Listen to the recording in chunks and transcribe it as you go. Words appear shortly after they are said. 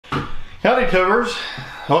Howdy tubers,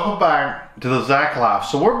 welcome back to the Zach Life.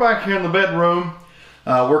 So we're back here in the bedroom.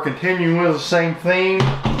 We're continuing with the same theme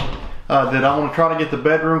that I want to try to get the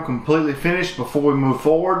bedroom completely finished before we move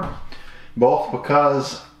forward. Both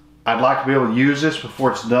because I'd like to be able to use this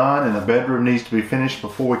before it's done, and the bedroom needs to be finished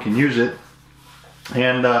before we can use it.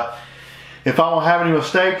 And if I don't have any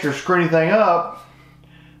mistakes or screw anything up,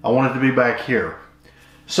 I want it to be back here.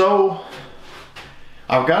 So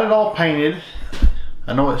I've got it all painted.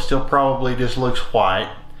 I know it still probably just looks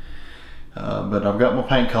white, but I've got my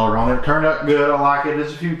paint color on it. It turned out good. I like it.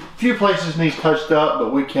 There's a few places needs touched up,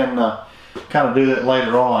 but we can kind of do that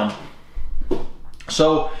later on.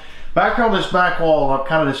 So back on this back wall, I've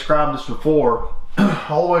kind of described this before.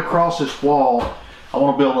 All the way across this wall, I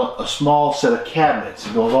want to build a small set of cabinets.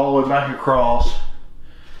 It goes all the way back across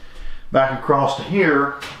to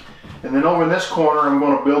here, and then over in this corner, I'm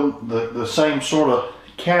going to build the same sort of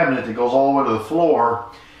cabinet that goes all the way to the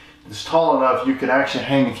floor. It's tall enough you could actually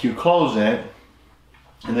hang a few clothes in it,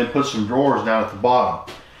 and then put some drawers down at the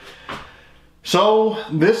bottom. So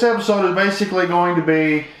this episode is basically going to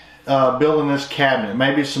be building this cabinet.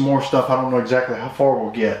 Maybe some more stuff. I don't know exactly how far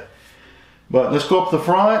we'll get, but let's go up the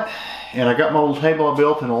front. And I got my little table I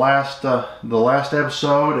built in the last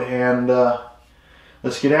episode, and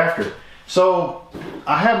let's get after it. So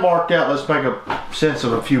I have marked out. Let's make a sense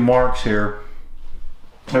of a few marks here.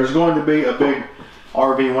 There's going to be a big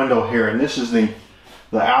RV window here, and this is the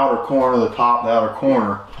outer corner, the top, the outer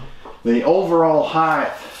corner. The overall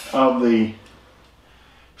height of the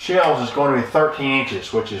shelves is going to be 13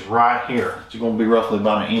 inches, which is right here. It's going to be roughly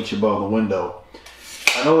about an inch above the window.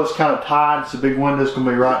 I know it's kind of tight. It's a big window. It's going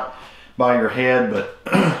to be right by your head, but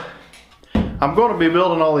I'm going to be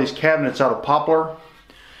building all these cabinets out of poplar.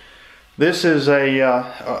 This is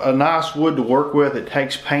a nice wood to work with. It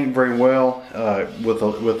takes paint very well with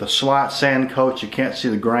a slight sand coat. You can't see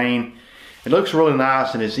the grain. It looks really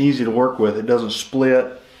nice, and it's easy to work with. It doesn't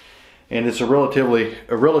split, and it's a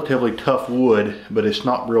relatively tough wood, but it's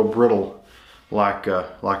not real brittle like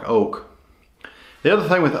oak. The other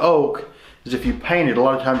thing with oak is if you paint it, a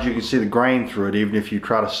lot of times you can see the grain through it, even if you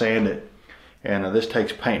try to sand it. And this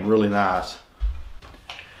takes paint really nice.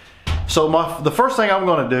 So the first thing I'm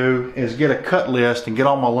going to do is get a cut list and get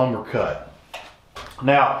all my lumber cut.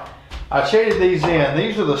 Now, I shaded these in.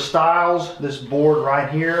 These are the stiles, this board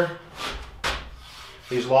right here.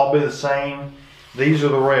 These will all be the same. These are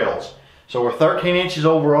the rails. So we're 13 inches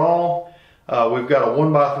overall. We've got a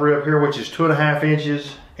 1x3 up here, which is 2.5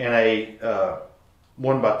 inches, and a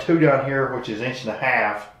 1x2 down here, which is 1.5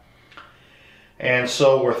 inches. And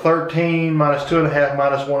so we're 13 minus 2.5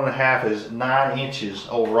 minus 1.5 is 9 inches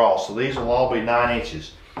overall. So these will all be 9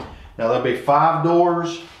 inches. Now there'll be 5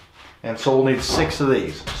 doors, and so we'll need 6 of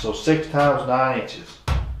these. So 6 times 9 inches.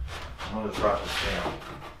 I'm going to just write this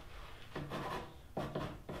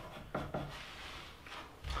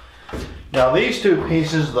down. Now these two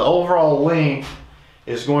pieces, the overall length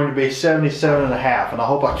is going to be 77.5, and I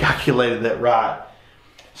hope I calculated that right.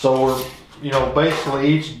 So we're, basically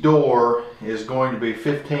each door is going to be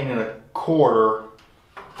 15.25,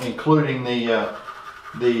 including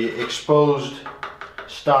the exposed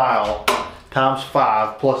stile times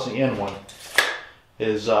 5 plus the end one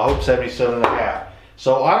is I hope 77.5.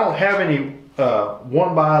 So I don't have any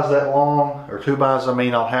 1x that long, or 2x. I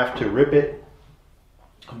mean, I'll have to rip it,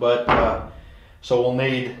 but so we'll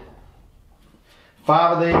need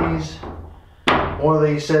 5 of these. One of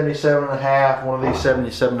these 77.5, one of these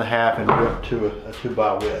 77.5, and rip to a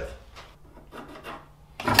 2x width.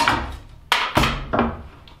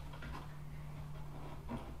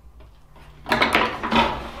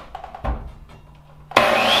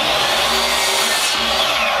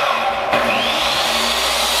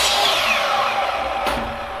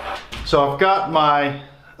 So I've got my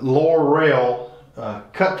lower rail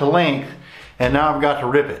cut to length, and now I've got to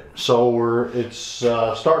rip it. So it's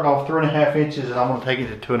starting off 3.5 inches, and I'm going to take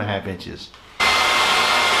it to 2.5 inches.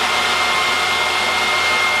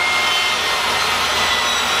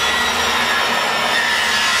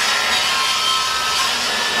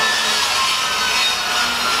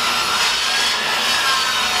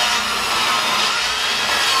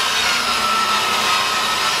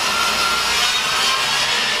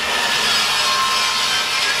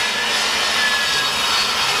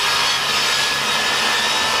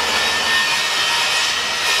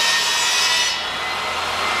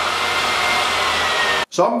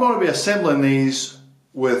 So I'm going to be assembling these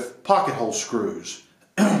with pocket hole screws.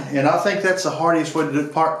 And I think that's the hardest way to do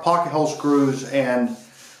pocket hole screws and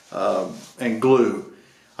glue.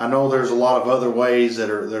 I know there's a lot of other ways that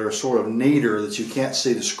are sort of neater, that you can't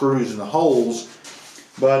see the screws in the holes,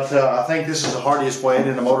 But I think this is the hardiest way, and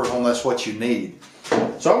in a motorhome that's what you need.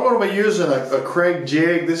 So I'm going to be using a Craig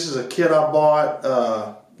jig. This is a kit I bought,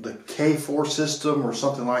 the K4 system or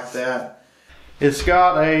something like that. It's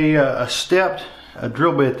got a stepped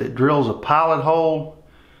drill bit that drills a pilot hole.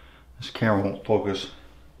 This camera won't focus.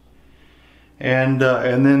 And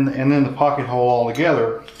then the pocket hole all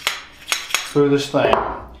together through this thing.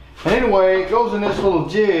 And anyway, it goes in this little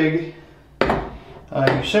jig.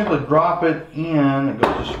 You simply drop it in. It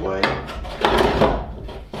goes this way,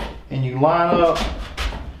 and you line up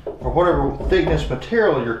for whatever thickness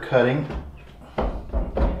material you're cutting.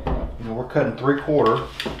 You know, we're cutting 3/4.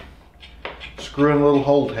 Screw in a little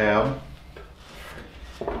hole tab,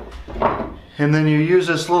 and then you use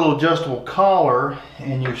this little adjustable collar,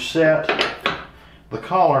 and you set the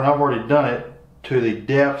collar, and I've already done it, to the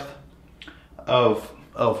depth of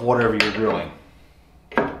whatever you're drilling.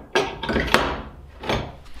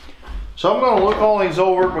 So I'm going to look all these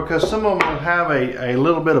over because some of them will have a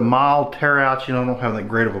little bit of mild tear outs. You know, don't have that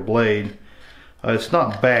great of a blade. It's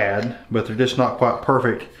not bad, but they're just not quite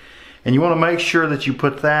perfect. And you want to make sure that you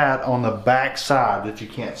put that on the back side that you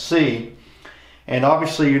can't see. And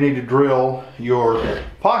obviously you need to drill your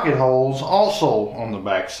pocket holes also on the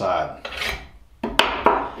back side.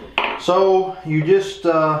 So you just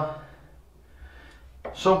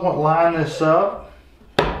somewhat line this up.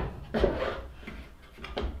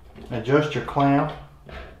 Adjust your clamp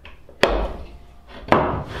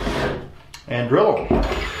and drill them.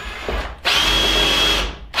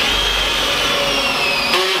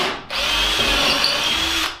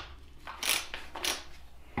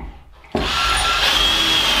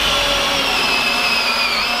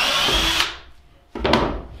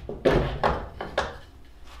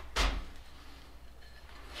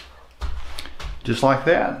 Just like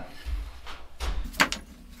that.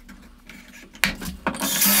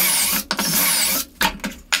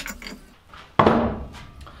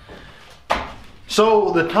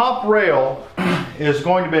 So the top rail is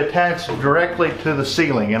going to be attached directly to the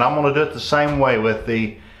ceiling, and I'm going to do it the same way with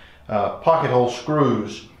the pocket hole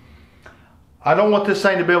screws. I don't want this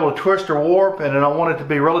thing to be able to twist or warp, and I want it to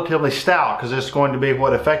be relatively stout because it's going to be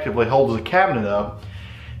what effectively holds the cabinet up.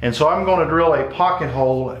 And so I'm going to drill a pocket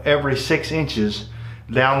hole every 6 inches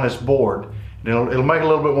down this board. It'll make a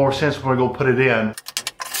little bit more sense when we go put it in.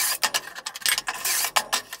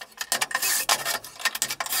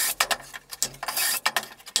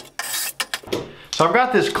 So I've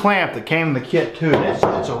got this clamp that came in the kit too, and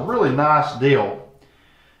it's a really nice deal.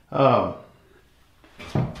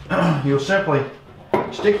 You'll simply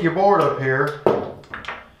stick your board up here.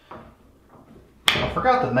 I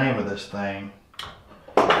forgot the name of this thing.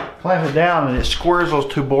 Clamp it down and it squares those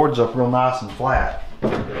two boards up real nice and flat.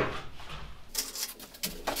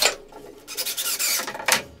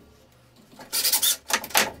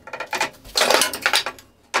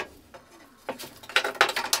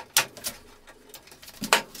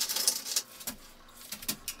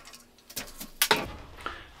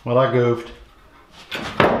 Well, I goofed.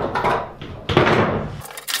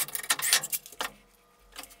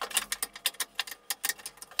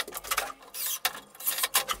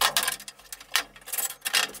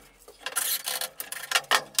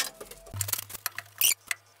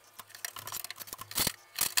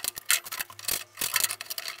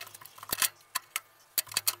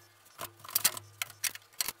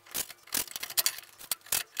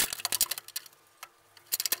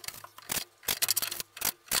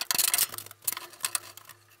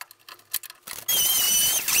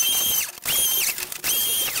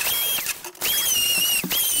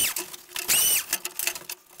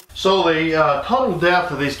 So the total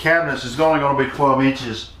depth of these cabinets is only going to be 12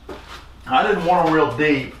 inches. I didn't want them real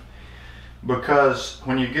deep because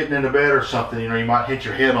when you're getting into bed or something, you know, you might hit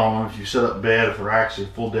your head on them if you set up bed if they're actually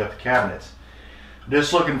full depth cabinets. I'm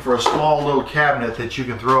just looking for a small little cabinet that you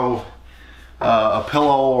can throw a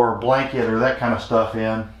pillow or a blanket or that kind of stuff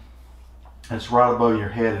in. It's right above your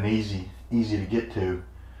head and easy to get to.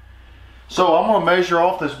 So I'm going to measure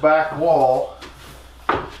off this back wall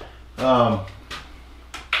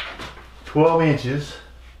 12 inches,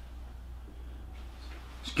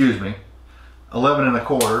 excuse me, 11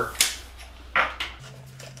 1/4.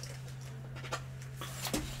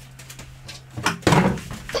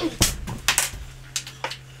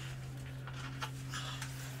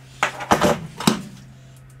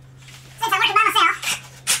 Since I work it by myself,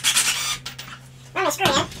 let me screw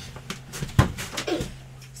in.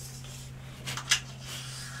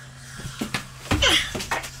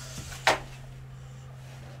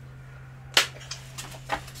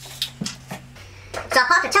 So I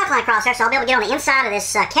popped a tuck line across there so I'll be able to get on the inside of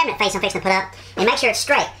this cabinet face I'm fixing to put up and make sure it's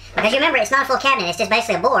straight. Because you remember, it's not a full cabinet, it's just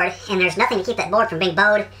basically a board, and there's nothing to keep that board from being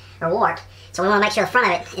bowed or warped. So we want to make sure the front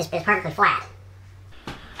of it is perfectly flat.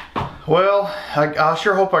 Well, I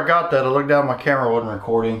sure hope I got that. I looked down, my camera wasn't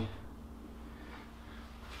recording.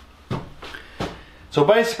 So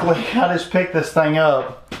basically, I just picked this thing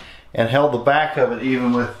up and held the back of it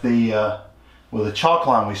even with the chalk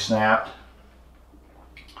line we snapped,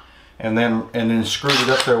 and then screwed it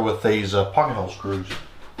up there with these pocket hole screws.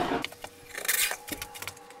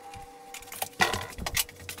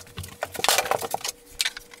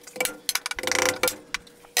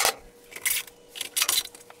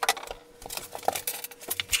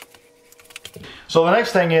 So the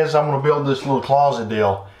next thing is I'm going to build this little closet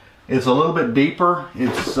deal. It's a little bit deeper.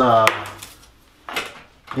 It's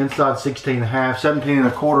inside 16 and a half, 17 and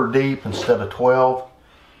a quarter deep instead of 12,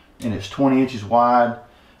 and it's 20 inches wide.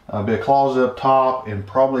 Be a closet up top and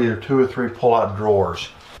probably either 2 or 3 pull-out drawers.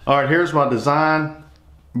 All right, here's my design.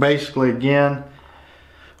 Basically, again,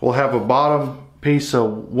 we'll have a bottom piece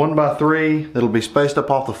of 1x3 that'll be spaced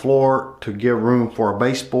up off the floor to give room for a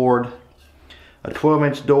baseboard, a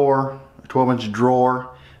 12-inch door, 12-inch drawer,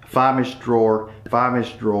 5-inch drawer,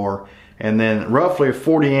 5-inch drawer, and then roughly a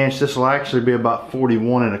 40-inch. This will actually be about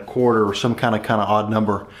 41 and a quarter, or some kind of odd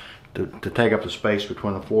number to take up the space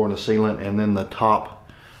between the floor and the ceiling, and then the top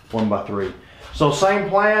 1x3. So same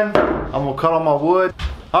plan. I'm gonna cut all my wood.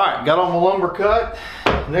 All right, got all my lumber cut.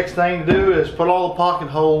 Next thing to do is put all the pocket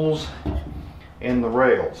holes in the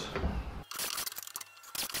rails.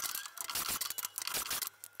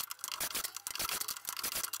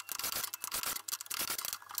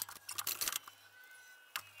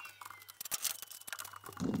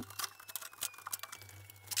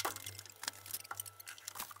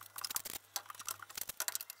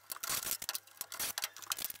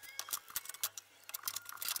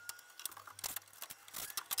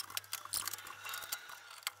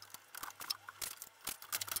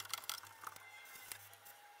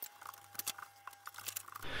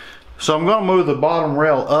 So I'm going to move the bottom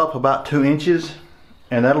rail up about 2 inches,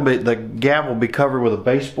 and that'll be, the gap will be covered with a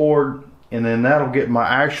baseboard, and then that'll get my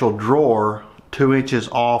actual drawer 2 inches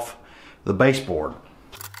off the baseboard.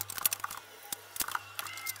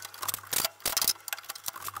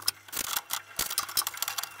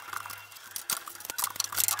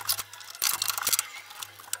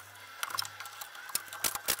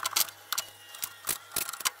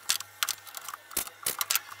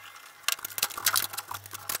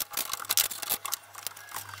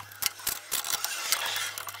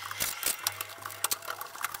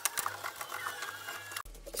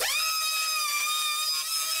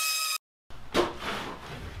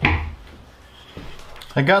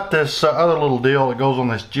 I got this other little deal that goes on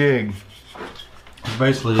this jig. It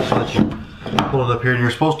basically just lets you pull it up here, and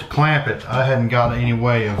you're supposed to clamp it. I hadn't got any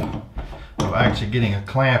way of actually getting a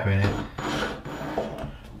clamp in it.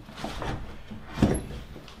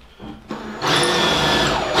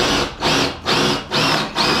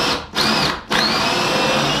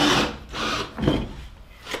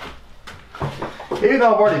 Even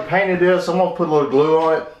though I've already painted this, I'm going to put a little glue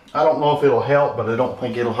on it. I don't know if it'll help, but I don't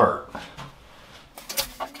think it'll hurt.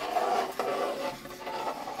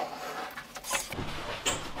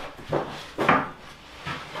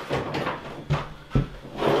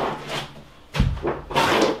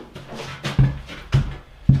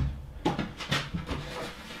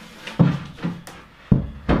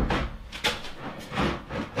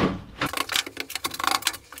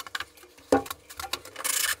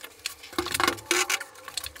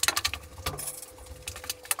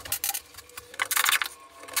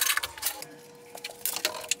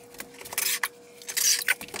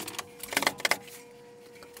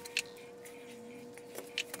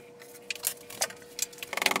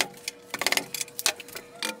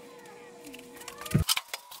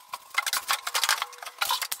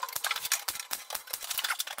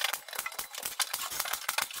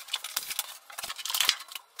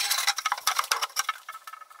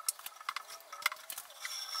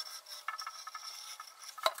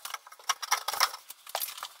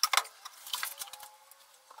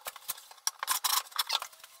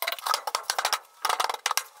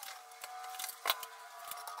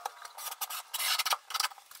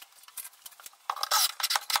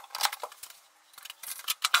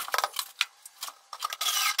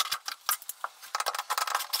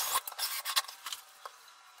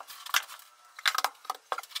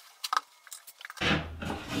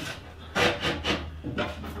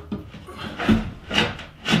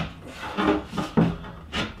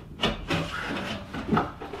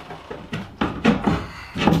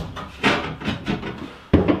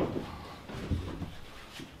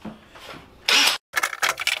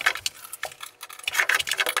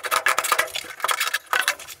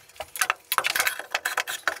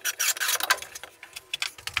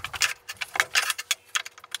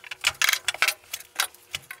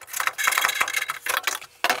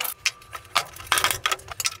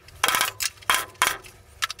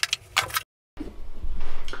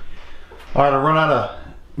 All right, I run out of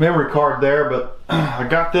memory card there, but I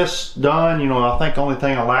got this done. You know, I think the only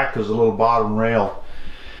thing I lacked was a little bottom rail.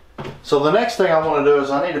 So the next thing I want to do is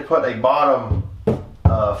I need to put a bottom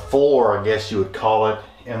floor, I guess you would call it,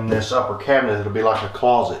 in this upper cabinet. It'll be like a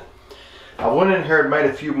closet. I went in here and made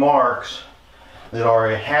a few marks that are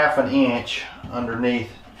a 1/2 inch underneath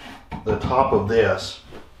the top of this.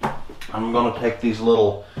 I'm going to take these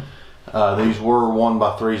little, these were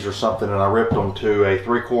 1x3s or something, and I ripped them to a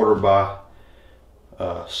 3/4 by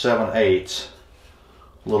 7/8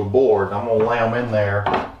 little board. I'm going to lay them in there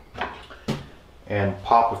and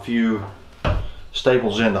pop a few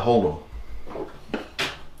staples in to hold them.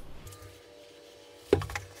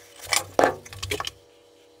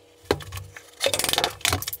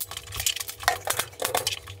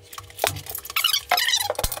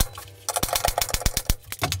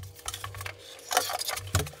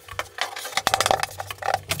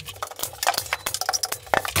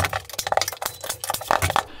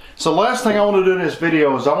 So last thing I want to do in this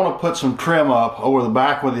video is I want to put some trim up over the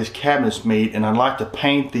back where these cabinets meet, and I'd like to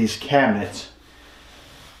paint these cabinets.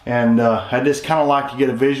 And I just kind of like to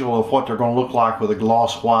get a visual of what they're going to look like with a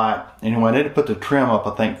gloss white. Anyway, I need to put the trim up,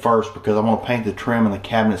 I think, first, because I want to paint the trim and the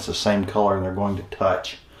cabinets the same color and they're going to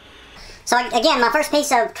touch. So again, my first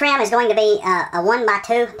piece of trim is going to be a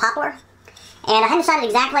 1x2 poplar. And I haven't decided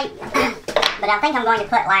exactly, but I think I'm going to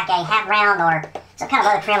put like a half round or some kind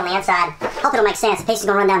of other trim on the inside. Hope it'll make sense. The piece is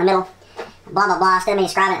going to run down the middle. Blah, blah, blah. Instead of me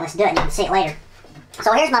describing it, let's do it and you can see it later.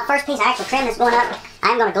 So here's my first piece of actual trim that's going up.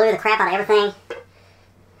 I'm going to glue the crap out of everything.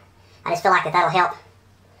 I just feel like that'll help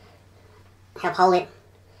hold it.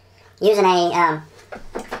 Using a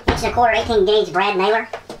 1.25 18 gauge brad nailer.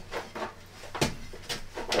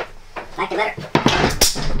 I think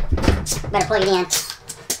better plug it in.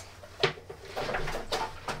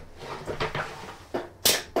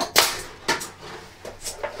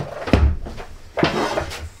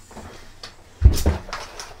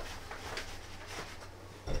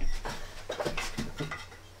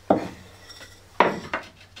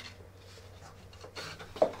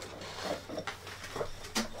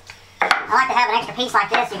 I like to have an extra piece like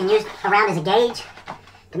this you can use around as a gauge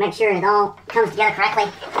to make sure it all comes together correctly.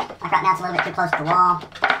 Like right now it's a little bit too close to the wall.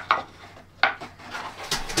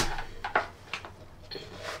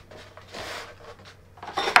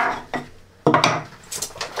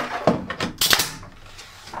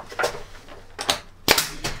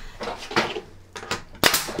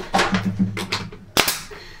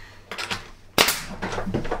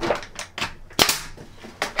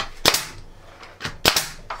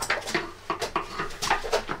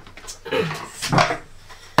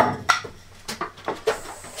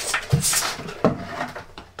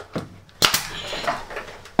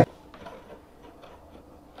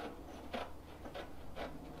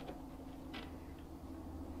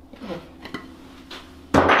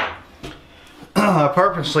 I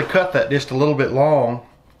purposely cut that just a little bit long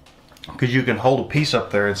because you can hold a piece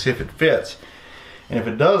up there and see if it fits. And if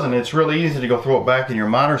it doesn't, it's really easy to go throw it back in your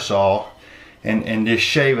miter saw and just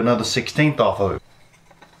shave another 1/16 off of it.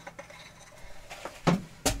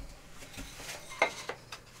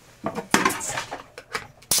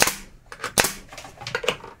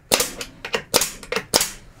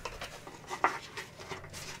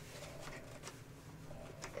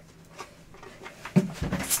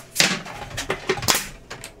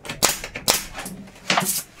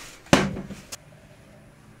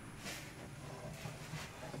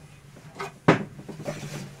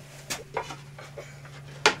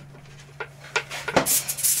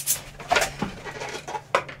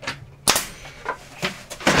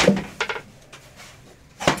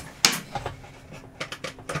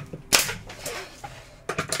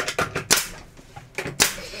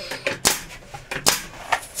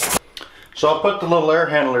 So I put the little air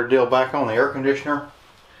handler deal back on the air conditioner,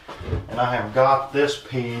 and I have got this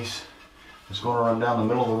piece that's going to run down the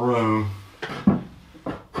middle of the room.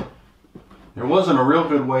 There wasn't a real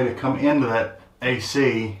good way to come into that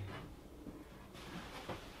AC.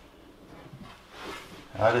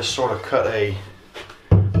 I just sort of cut a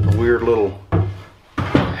weird little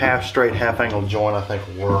half straight, half angle joint I think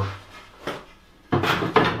will work.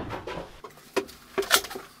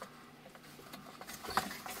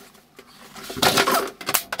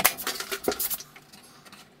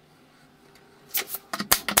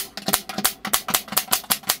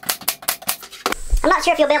 I'm not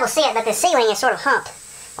sure if you'll be able to see it, but the ceiling is sort of humped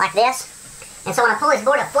like this. And so when I pull this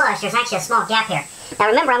board up flush, there's actually a small gap here. Now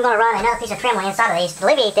remember, I'm going to run another piece of trim on the inside of these. To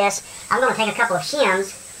alleviate this, I'm going to take a couple of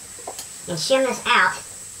shims and shim this out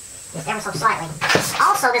just ever so slightly.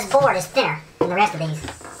 Also, this board is thinner than the rest of these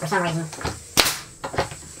for some reason.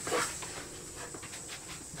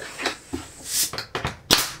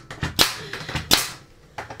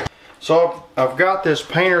 So I've got this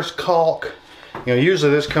painter's caulk. You know,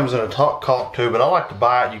 usually this comes in a caulk tube, but I like to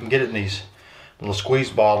buy it. You can get it in these little squeeze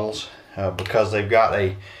bottles because they've got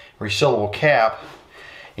a resealable cap.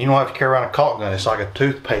 You don't have to carry around a caulk gun. It's like a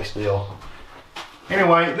toothpaste deal.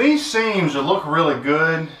 Anyway, these seams that look really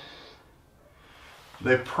good,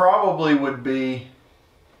 they probably would be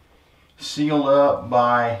sealed up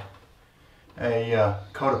by a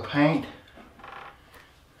coat of paint.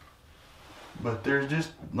 But there's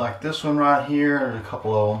just like this one right here, and a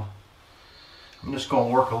couple of them. I'm just going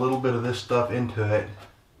to work a little bit of this stuff into it.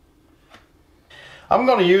 I'm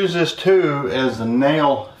going to use this too as the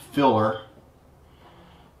nail filler.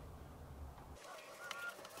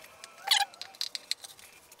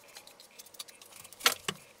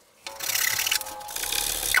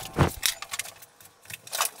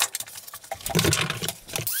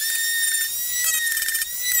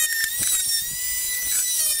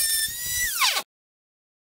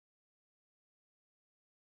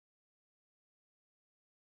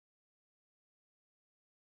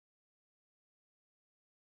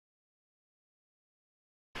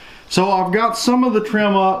 So I've got some of the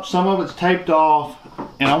trim up, some of it's taped off,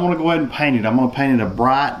 and I want to go ahead and paint it. I'm going to paint it a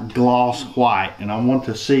bright gloss white, and I want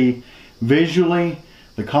to see visually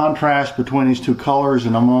the contrast between these two colors,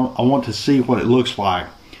 and I want to see what it looks like.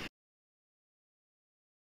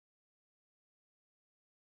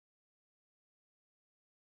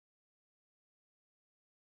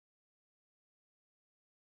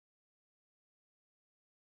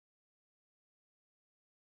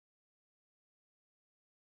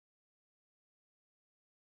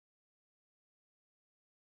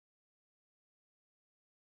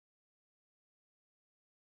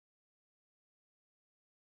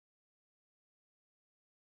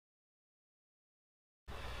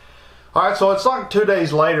 Alright, so it's like 2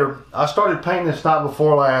 days later. I started painting this night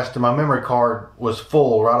before last, and my memory card was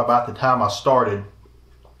full right about the time I started.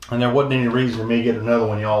 And there wasn't any reason for me to get another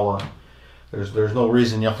one, y'all. There's no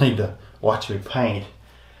reason y'all need to watch me paint.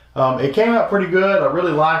 It came out pretty good. I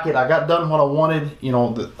really like it. I got done what I wanted. You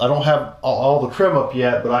know, I don't have all the trim up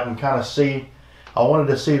yet, but I can kind of see. I wanted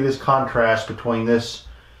to see this contrast between this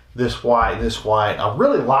white and this white. I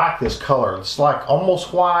really like this color. It's like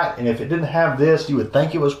almost white, and if it didn't have this, you would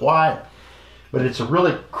think it was white. But it's a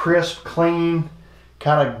really crisp, clean,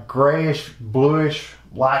 kind of grayish, bluish,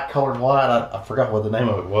 light colored white. I forgot what the name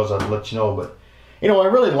of it was. I'd let you know. But anyway, I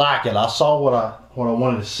really like it. I saw what I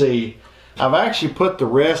wanted to see. I've actually put the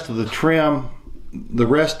rest of the trim, the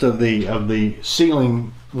rest of the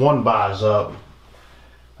ceiling one bys up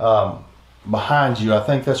behind you. I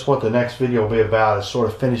think that's what the next video will be about, is sort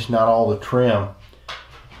of finishing out all the trim.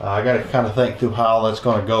 I got to kind of think through how all that's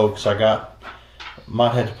going to go, because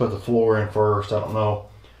might have to put the floor in first. I don't know,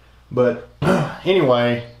 but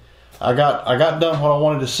anyway, I got done what I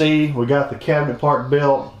wanted to see. We got the cabinet part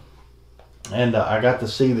built, and I got to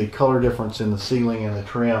see the color difference in the ceiling and the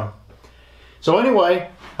trim. So anyway,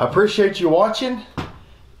 I appreciate you watching.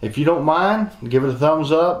 If you don't mind, give it a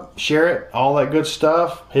thumbs up, share it, all that good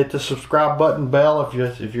stuff. Hit the subscribe button, bell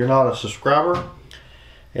if you're not a subscriber.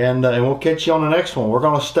 And we'll catch you on the next one. We're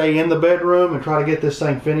going to stay in the bedroom and try to get this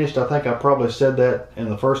thing finished. I think I probably said that in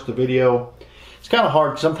the first of the video. It's kind of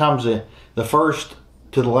hard. Sometimes the first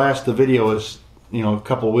to the last of the video is, you know, a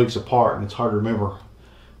couple of weeks apart, and it's hard to remember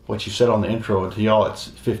what you said on the intro. To y'all, it's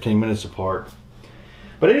 15 minutes apart.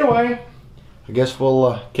 But anyway, I guess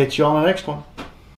we'll catch you on the next one.